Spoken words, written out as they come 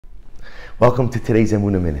Welcome to today's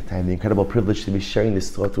Emunah Minute. I have the incredible privilege to be sharing this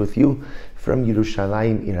thought with you from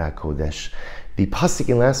Yerushalayim, Ir HaKodesh. The pasuk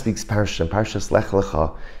in last week's parsha, Parshas Lech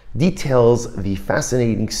Lecha, details the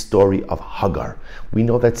fascinating story of Hagar. We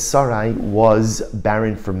know that Sarai was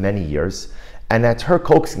barren for many years, and at her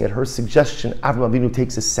coaxing, at her suggestion, Avram Avinu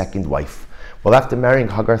takes a second wife. Well, after marrying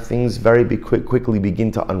Hagar, things quickly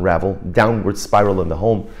begin to unravel, downward spiral in the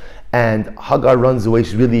home, and Hagar runs away.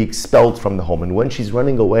 She's really expelled from the home, and when she's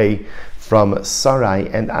running away from Sarai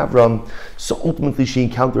and Avram, so ultimately she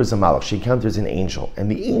encounters a malach, she encounters an angel, and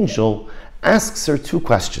the angel asks her two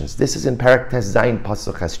questions. This is in Parak Tes Zayin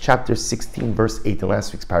Pasuk Ches, chapter 16, verse 8 in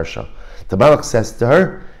last week's parsha. The malach says to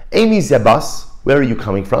her, Emi Zebas, where are you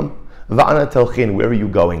coming from? Va'ana Telchin, where are you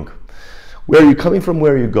going? Where are you coming from?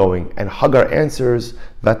 Where are you going? And Hagar answers,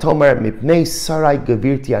 Vatomer mipnei Sarai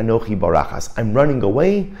gavirti anochi barachas. I'm running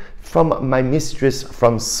away from my mistress,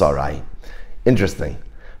 from Sarai. Interesting.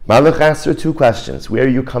 Malach asks her two questions. Where are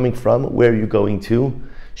you coming from? Where are you going to?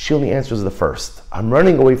 She only answers the first. I'm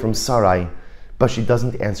running away from Sarai, but she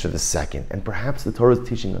doesn't answer the second. And perhaps the Torah is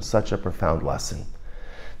teaching us such a profound lesson,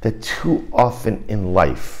 that too often in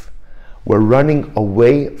life, we're running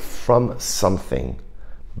away from something,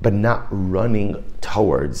 but not running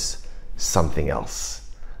towards something else.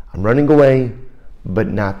 I'm running away, but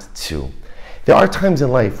not to. There are times in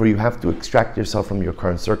life where you have to extract yourself from your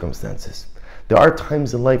current circumstances. There are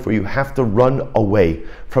times in life where you have to run away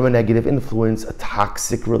from a negative influence, a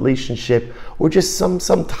toxic relationship, or just some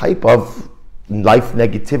type of life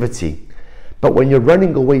negativity. But when you're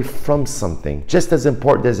running away from something, just as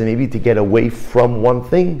important as it may be to get away from one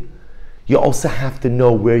thing, you also have to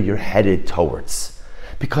know where you're headed towards.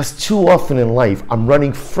 Because too often in life, I'm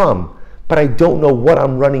running from, but I don't know what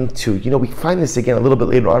I'm running to. You know, we find this again a little bit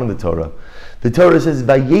later on in the Torah. The Torah says,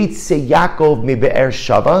 Vayetze Yaakov mi Be'er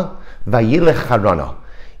Sheva, Vayilech Harana.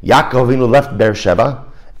 Yaakov Avinu left Beersheba,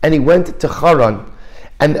 and he went to Haran.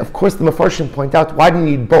 And of course, the Mefarshim point out, why do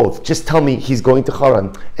you need both? Just tell me he's going to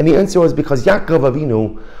Haran. And the answer was because Yaakov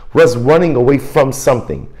Avinu was running away from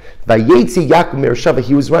something. Vayetze Yaakov mi Beersheba,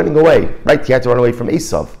 he was running away, right? He had to run away from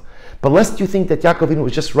Esav. But lest you think that Yaakov Avinu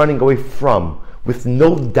was just running away from, with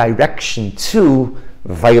no direction to,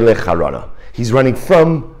 Vayilech Harana. He's running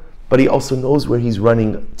from, but he also knows where he's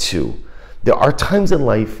running to. There are times in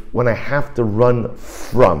life when I have to run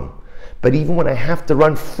from. But even when I have to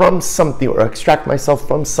run from something or extract myself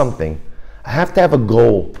from something, I have to have a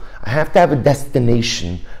goal. I have to have a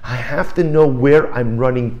destination. I have to know where I'm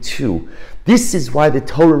running to. This is why the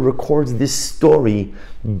Torah records this story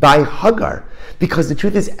by Hagar. Because the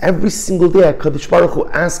truth is, every single day, HaKadosh Baruch Hu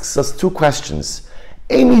asks us two questions.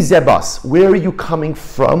 Emi Zebas, where are you coming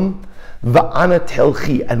from? Va'ana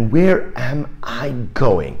Telchi, and where am I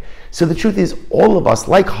going? So the truth is, all of us,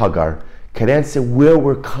 like Hagar, can answer where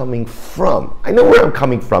we're coming from. I know where I'm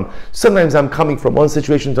coming from. Sometimes I'm coming from one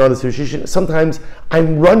situation to another situation. Sometimes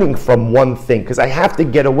I'm running from one thing because I have to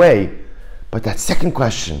get away. But that second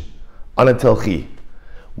question, Ana Telchi,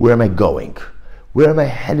 where am I going? Where am I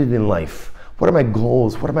headed in life? What are my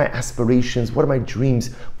goals? What are my aspirations? What are my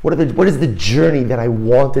dreams? What is the journey that I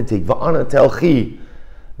want to take? Va'ana Telchi.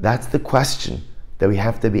 That's the question that we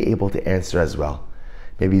have to be able to answer as well.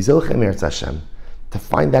 Maybe Zochem Eretz Hashem, to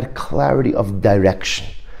find that clarity of direction,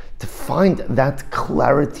 to find that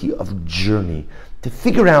clarity of journey, to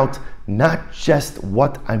figure out not just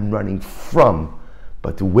what I'm running from,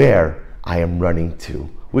 but where I am running to.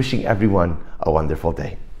 Wishing everyone a wonderful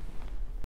day.